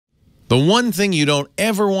The one thing you don't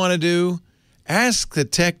ever want to do, ask the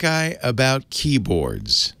tech guy about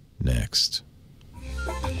keyboards. Next.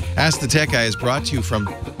 Ask the Tech Guy is brought to you from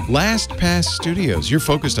LastPass Studios. You're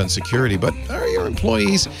focused on security, but are your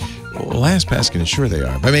employees? Well, LastPass can ensure they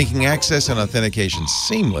are by making access and authentication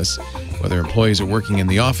seamless, whether employees are working in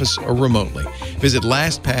the office or remotely. Visit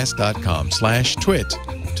lastpass.com/twit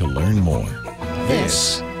to learn more.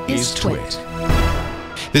 This is TWiT.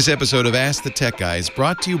 This episode of Ask the Tech Guy is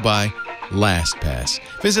brought to you by LastPass.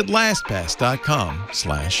 Visit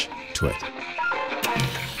lastpass.com/twit.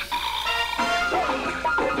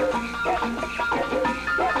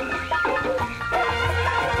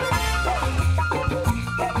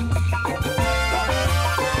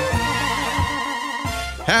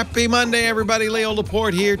 Happy Monday, everybody. Leo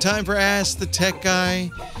Laporte here. Time for Ask the Tech Guy.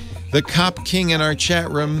 The Cop King in our chat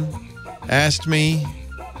room asked me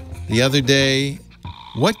the other day,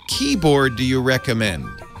 what keyboard do you recommend?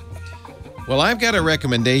 Well, I've got a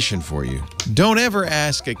recommendation for you. Don't ever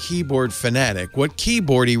ask a keyboard fanatic what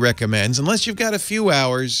keyboard he recommends unless you've got a few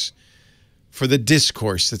hours for the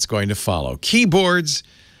discourse that's going to follow. Keyboards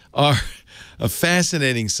are a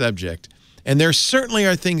fascinating subject, and there certainly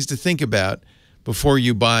are things to think about before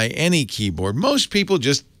you buy any keyboard. Most people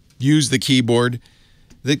just use the keyboard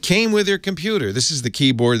that came with their computer. This is the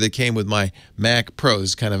keyboard that came with my Mac Pro. This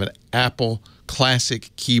is kind of an Apple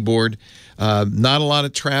classic keyboard. Not a lot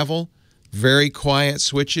of travel, very quiet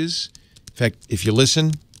switches. In fact, if you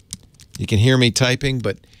listen, you can hear me typing,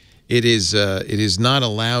 but it is not a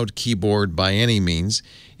loud keyboard by any means.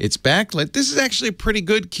 It's backlit. This is actually a pretty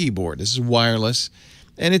good keyboard. This is wireless,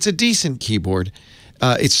 and it's a decent keyboard.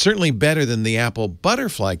 It's certainly better than the Apple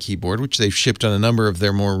Butterfly keyboard, which they've shipped on a number of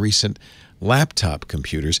their more recent laptop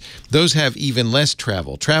computers. Those have even less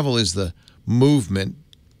travel. Travel is the movement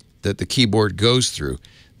that the keyboard goes through.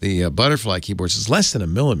 The Butterfly keyboard is less than a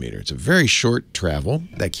millimeter. It's a very short travel.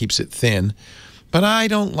 That keeps it thin. But I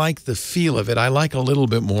don't like the feel of it. I like a little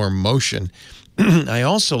bit more motion. I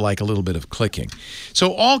also like a little bit of clicking.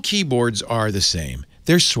 So all keyboards are the same.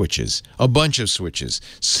 They're switches, a bunch of switches.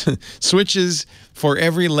 Switches for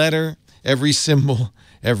every letter, every symbol,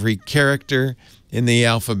 every character in the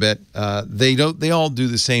alphabet. They all do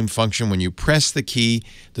the same function. When you press the key,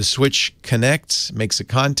 the switch connects, makes a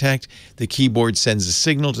contact. The keyboard sends a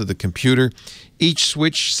signal to the computer. Each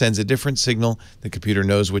switch sends a different signal. The computer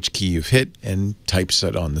knows which key you've hit and types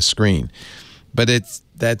it on the screen. But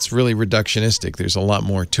that's really reductionistic. There's a lot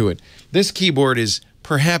more to it. This keyboard is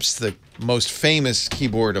perhaps the most famous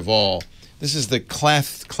keyboard of all. This is the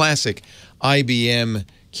classic IBM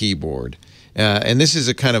keyboard. And this is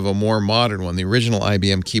a kind of a more modern one. The original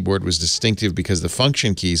IBM keyboard was distinctive because the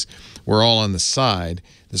function keys were all on the side.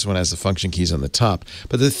 This one has the function keys on the top.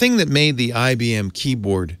 But the thing that made the IBM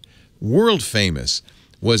keyboard world famous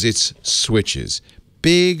was its switches.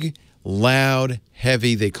 Big, loud,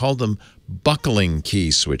 heavy. They called them buckling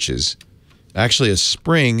key switches. Actually, a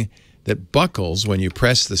spring that buckles when you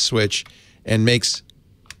press the switch and makes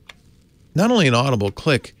not only an audible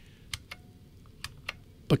click,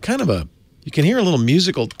 but kind of you can hear a little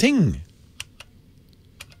musical ting.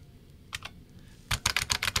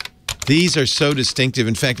 These are so distinctive.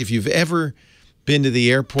 In fact, if you've ever been to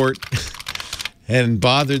the airport and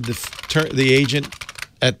bothered the agent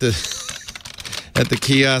at the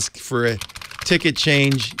kiosk for a ticket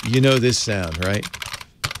change, you know this sound, right?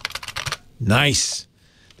 Nice.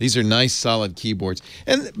 These are nice, solid keyboards.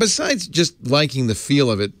 And besides just liking the feel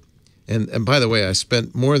of it, and by the way, I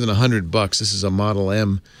spent more than $100. This is a Model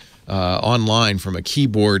M online from a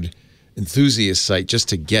keyboard enthusiast site just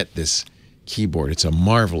to get this keyboard. It's a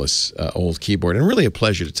marvelous old keyboard and really a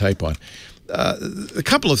pleasure to type on. A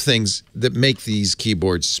couple of things that make these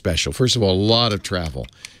keyboards special. First of all, a lot of travel.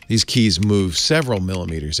 These keys move several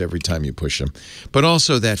millimeters every time you push them. But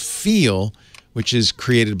also that feel, which is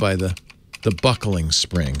created by the buckling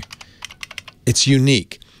spring. It's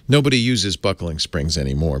unique. Nobody uses buckling springs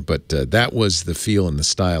anymore, but that was the feel and the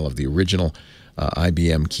style of the original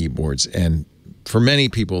IBM keyboards. And for many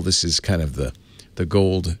people, this is kind of the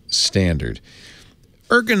gold standard.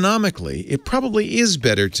 Ergonomically, it probably is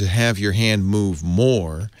better to have your hand move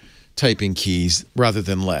more typing keys rather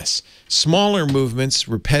than less. Smaller movements,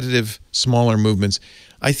 repetitive smaller movements,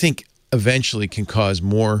 I think eventually can cause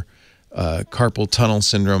more carpal tunnel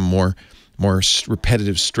syndrome, more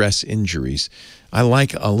repetitive stress injuries. I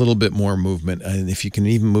like a little bit more movement, and if you can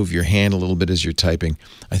even move your hand a little bit as you're typing,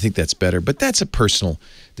 I think that's better. But that's a personal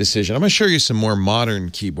decision. I'm going to show you some more modern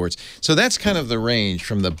keyboards. So that's kind of the range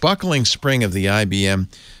from the buckling spring of the IBM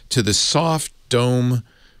to the soft dome,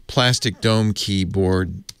 plastic dome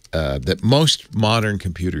keyboard that most modern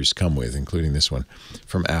computers come with, including this one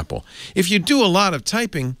from Apple. If you do a lot of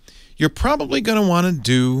typing, you're probably going to want to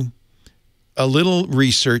do a little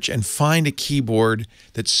research and find a keyboard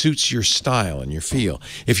that suits your style and your feel.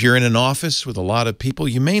 If you're in an office with a lot of people,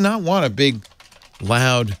 you may not want a big,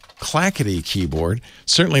 loud, clackety keyboard.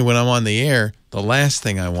 Certainly when I'm on the air, the last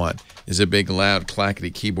thing I want is a big, loud, clackety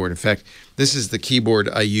keyboard. In fact, this is the keyboard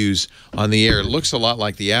I use on the air. It looks a lot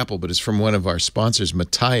like the Apple, but it's from one of our sponsors,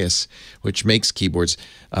 Matthias, which makes keyboards.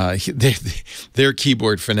 They're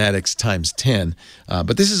keyboard fanatics times 10.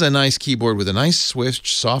 But this is a nice keyboard with a nice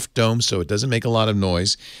switch, soft dome, so it doesn't make a lot of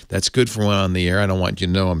noise. That's good for when on the air. I don't want you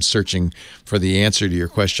to know I'm searching for the answer to your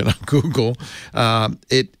question on Google.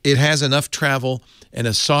 It has enough travel and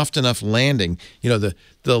a soft enough landing. You know,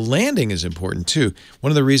 the landing is important too.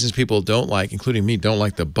 One of the reasons people don't like, including me, don't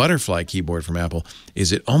like the butterfly keyboard from Apple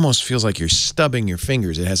is it almost feels like you're stubbing your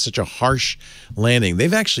fingers. It has such a harsh landing.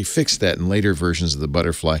 They've actually fixed that in later versions of the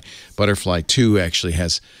Butterfly. Butterfly 2 actually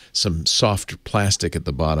has some soft plastic at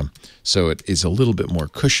the bottom, so it is a little bit more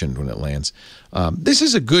cushioned when it lands. This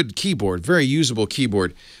is a good keyboard, very usable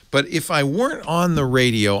keyboard, but if I weren't on the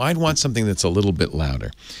radio, I'd want something that's a little bit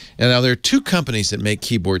louder. And now there are two companies that make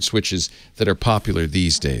keyboard switches that are popular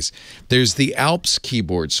these days. There's the ALPS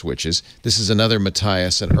keyboard switches. This is another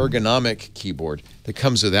Matthias, an ergonomic keyboard that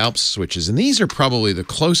comes with ALPS switches. And these are probably the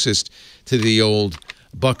closest to the old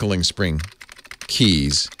buckling spring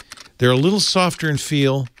keys. They're a little softer in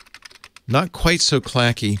feel, not quite so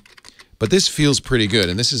clacky, but this feels pretty good.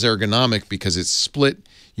 And this is ergonomic because it's split.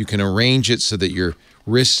 You can arrange it so that your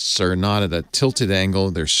wrists are not at a tilted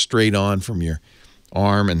angle. They're straight on from your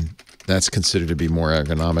arm, and that's considered to be more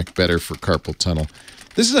ergonomic, better for carpal tunnel.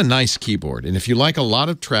 This is a nice keyboard, and if you like a lot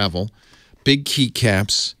of travel, big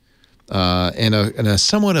keycaps, and a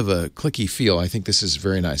somewhat of a clicky feel, I think this is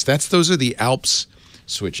very nice. Those are the ALPS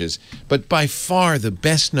switches, but by far the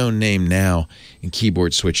best-known name now in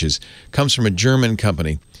keyboard switches comes from a German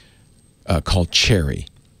company called Cherry.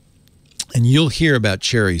 And you'll hear about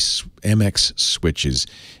Cherry MX switches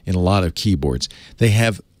in a lot of keyboards. They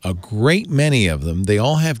have a great many of them. They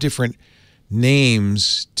all have different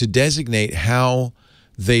names to designate how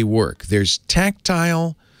they work. There's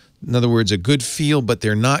tactile, in other words, a good feel, but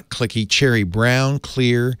they're not clicky. Cherry brown,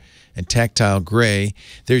 clear, and tactile gray.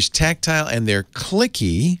 There's tactile and they're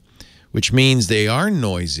clicky, which means they are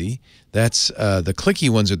noisy. That's the clicky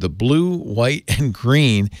ones are the blue, white, and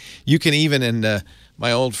green. You can even, and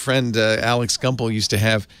my old friend Alex Gumpel used to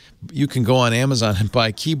have, you can go on Amazon and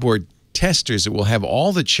buy keyboard testers that will have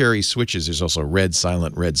all the Cherry switches. There's also red,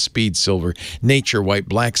 silent, red, speed, silver, nature, white,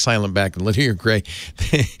 black, silent, back, and linear gray.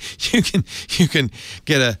 you can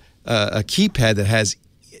get a keypad that has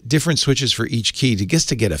different switches for each key to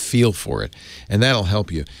get a feel for it, and that'll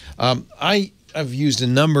help you. I've used a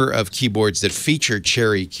number of keyboards that feature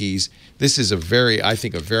Cherry keys. This is I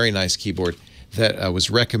think a very nice keyboard that was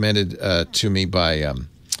recommended to me by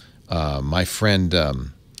my friend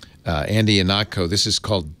Andy Anatko. This is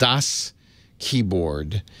called Das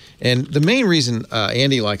Keyboard. And the main reason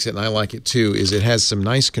Andy likes it, and I like it too, is it has some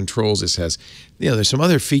nice controls. It has, there's some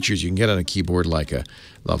other features you can get on a keyboard like a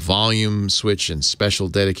volume switch and special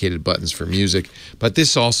dedicated buttons for music. But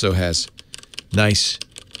this also has nice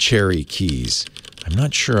Cherry keys. I'm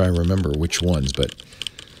not sure I remember which ones, but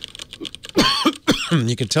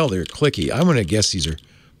you can tell they're clicky. I'm going to guess these are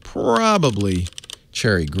probably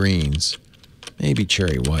Cherry greens, maybe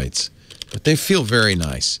Cherry whites, but they feel very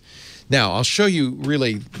nice. Now, I'll show you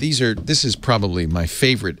really, this is probably my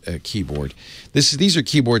favorite keyboard. These are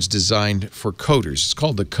keyboards designed for coders. It's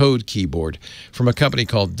called the Code Keyboard from a company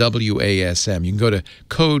called WASM. You can go to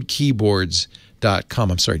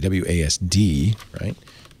codekeyboards.com. I'm sorry, WASD, right?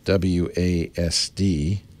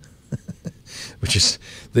 WASD, which is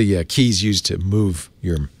the keys used to move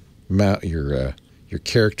your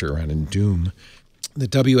character around in Doom. The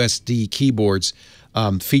WSD keyboards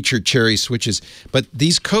feature Cherry switches, but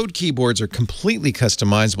these Code keyboards are completely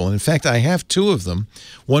customizable. And in fact, I have two of them,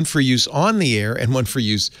 one for use on the air and one for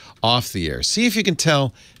use off the air. See if you can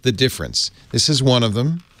tell the difference. This is one of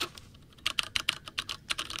them,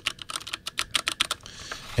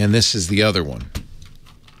 and this is the other one.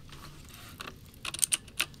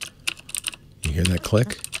 You hear that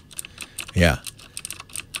click? Yeah.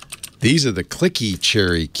 These are the clicky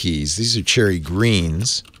Cherry keys. These are Cherry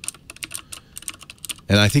greens.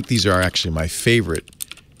 And I think these are actually my favorite.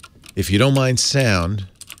 If you don't mind sound,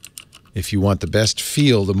 if you want the best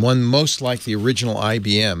feel, the one most like the original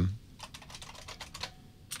IBM,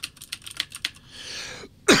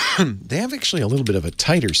 they have actually a little bit of a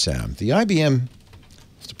tighter sound. The IBM, I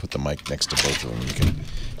have to put the mic next to both of them. You can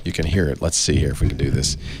you can hear it. Let's see here if we can do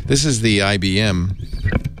this. This is the IBM.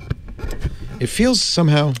 It feels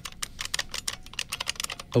somehow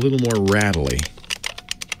a little more rattly,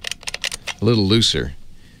 a little looser.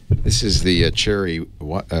 This is the cherry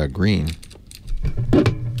green.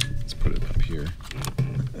 Let's put it up here.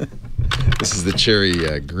 This is the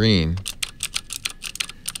cherry green.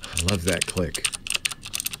 I love that click.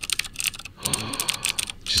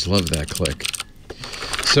 Just love that click.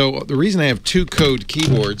 So the reason I have 2 code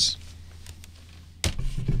keyboards,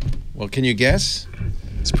 well, can you guess?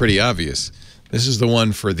 It's pretty obvious. This is the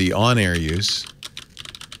one for the on-air use.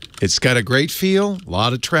 It's got a great feel, a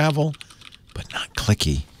lot of travel, but not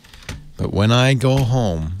clicky. But when I go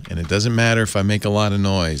home, and it doesn't matter if I make a lot of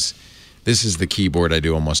noise, this is the keyboard I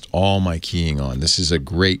do almost all my keying on. This is a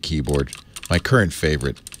great keyboard, my current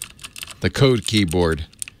favorite, the Code Keyboard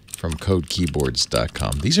from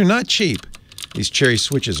codekeyboards.com. These are not cheap. These cherry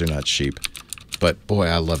switches are not cheap. But boy,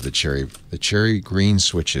 I love the cherry green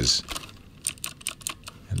switches.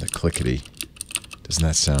 And the clickety. Doesn't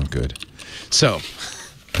that sound good? So,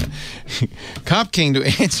 Cop King, to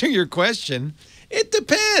answer your question, it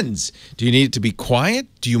depends. Do you need it to be quiet?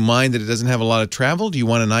 Do you mind that it doesn't have a lot of travel? Do you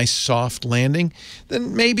want a nice soft landing?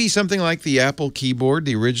 Then maybe something like the Apple keyboard,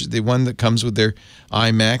 the one that comes with their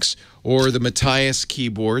iMacs, or the Matthias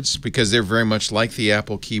keyboards, because they're very much like the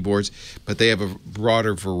Apple keyboards, but they have a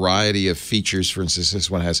broader variety of features. For instance, this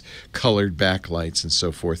one has colored backlights and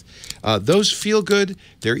so forth. Those feel good.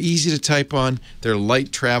 They're easy to type on. They're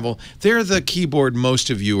light travel. They're the keyboard most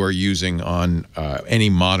of you are using on any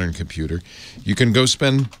modern computer. You can go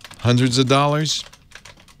spend hundreds of dollars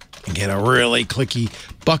and get a really clicky,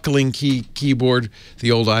 buckling keyboard,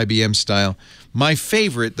 the old IBM style. My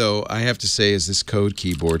favorite, though, I have to say, is this Code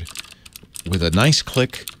keyboard with a nice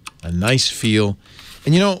click, a nice feel.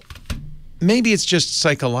 And, you know, maybe it's just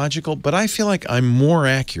psychological, but I feel like I'm more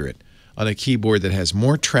accurate on a keyboard that has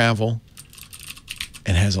more travel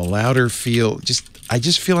and has a louder feel. I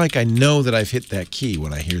just feel like I know that I've hit that key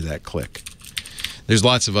when I hear that click. There's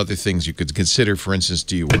lots of other things you could consider. For instance,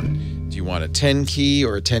 do you want a 10 key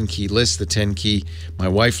or a 10 key list? The 10 key my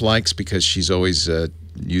wife likes because she's always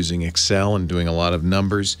using Excel and doing a lot of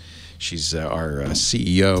numbers. She's our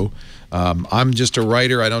CEO. I'm just a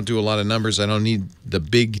writer. I don't do a lot of numbers. I don't need the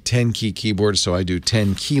big 10-key keyboard, so I do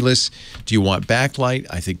 10 keyless. Do you want backlight?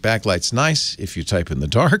 I think backlight's nice if you type in the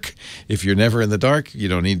dark. If you're never in the dark, you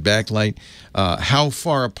don't need backlight. How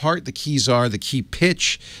far apart the keys are, the key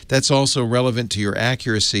pitch, that's also relevant to your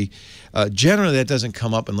accuracy. Generally, that doesn't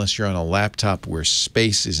come up unless you're on a laptop where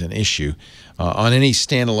space is an issue. On any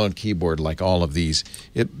standalone keyboard like all of these,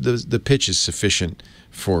 the pitch is sufficient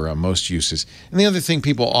for most uses. And the other thing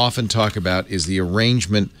people often talk about is the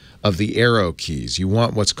arrangement of the arrow keys. You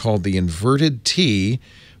want what's called the inverted T,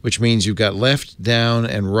 which means you've got left, down,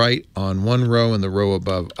 and right on one row and the row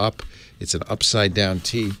above up. It's an upside down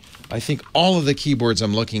T. I think all of the keyboards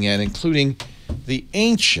I'm looking at, including the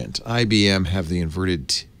ancient IBM, have the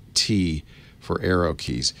inverted T for arrow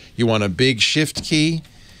keys. You want a big shift key.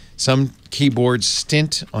 Some keyboards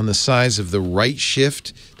stint on the size of the right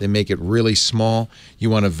shift. They make it really small.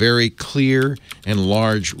 You want a very clear and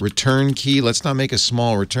large return key. Let's not make a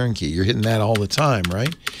small return key. You're hitting that all the time,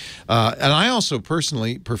 right? And I also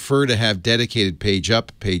personally prefer to have dedicated page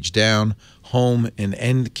up, page down, home, and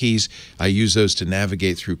end keys. I use those to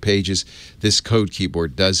navigate through pages. This Code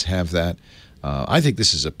keyboard does have that. I think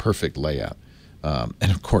this is a perfect layout.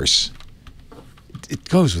 And of course, it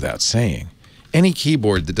goes without saying, any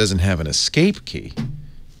keyboard that doesn't have an escape key,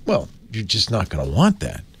 well, you're just not going to want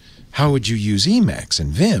that. How would you use Emacs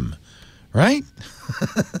and Vim, right?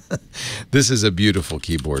 This is a beautiful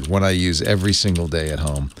keyboard, one I use every single day at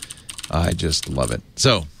home. I just love it.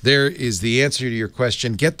 So there is the answer to your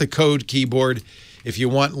question. Get the Code keyboard if you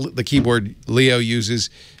want the keyboard Leo uses.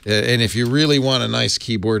 And if you really want a nice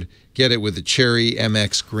keyboard, get it with the Cherry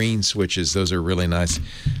MX green switches. Those are really nice.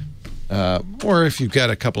 Or if you've got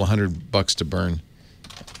a couple of $100 to burn,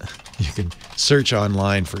 you can search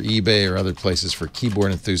online for eBay or other places for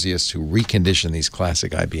keyboard enthusiasts who recondition these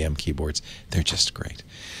classic IBM keyboards. They're just great.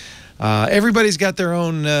 Everybody's got their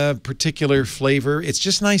own particular flavor. It's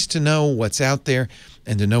just nice to know what's out there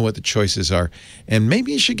and to know what the choices are. And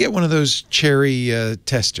maybe you should get one of those cherry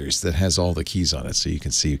testers that has all the keys on it so you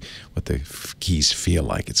can see what the keys feel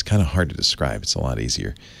like. It's kind of hard to describe. It's a lot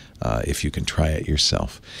easier if you can try it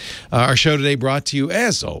yourself. Our show today brought to you,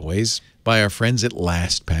 as always, by our friends at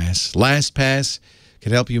LastPass. LastPass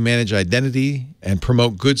can help you manage identity and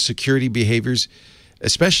promote good security behaviors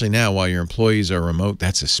Especially now while your employees are remote,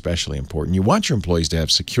 that's especially important. You want your employees to have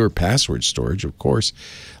secure password storage, of course.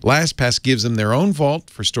 LastPass gives them their own vault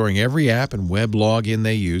for storing every app and web login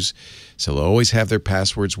they use, so they'll always have their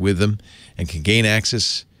passwords with them and can gain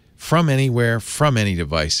access from anywhere, from any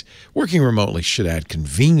device. Working remotely should add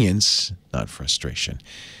convenience, not frustration.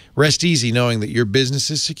 Rest easy knowing that your business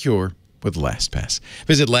is secure with LastPass.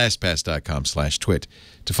 Visit LastPass.com/twit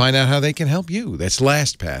to find out how they can help you. That's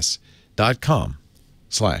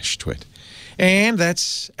LastPass.com/twit. And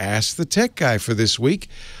that's Ask the Tech Guy for this week.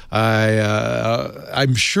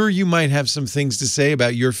 I'm sure you might have some things to say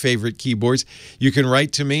about your favorite keyboards. You can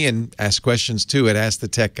write to me and ask questions, too, at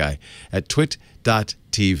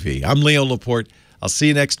AskTheTechGuy@twit.tv. I'm Leo Laporte. I'll see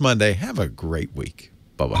you next Monday. Have a great week.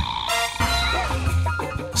 Bye-bye.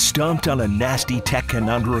 Stumped on a nasty tech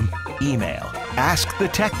conundrum? Email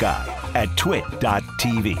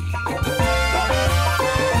AskTheTechGuy@twit.tv.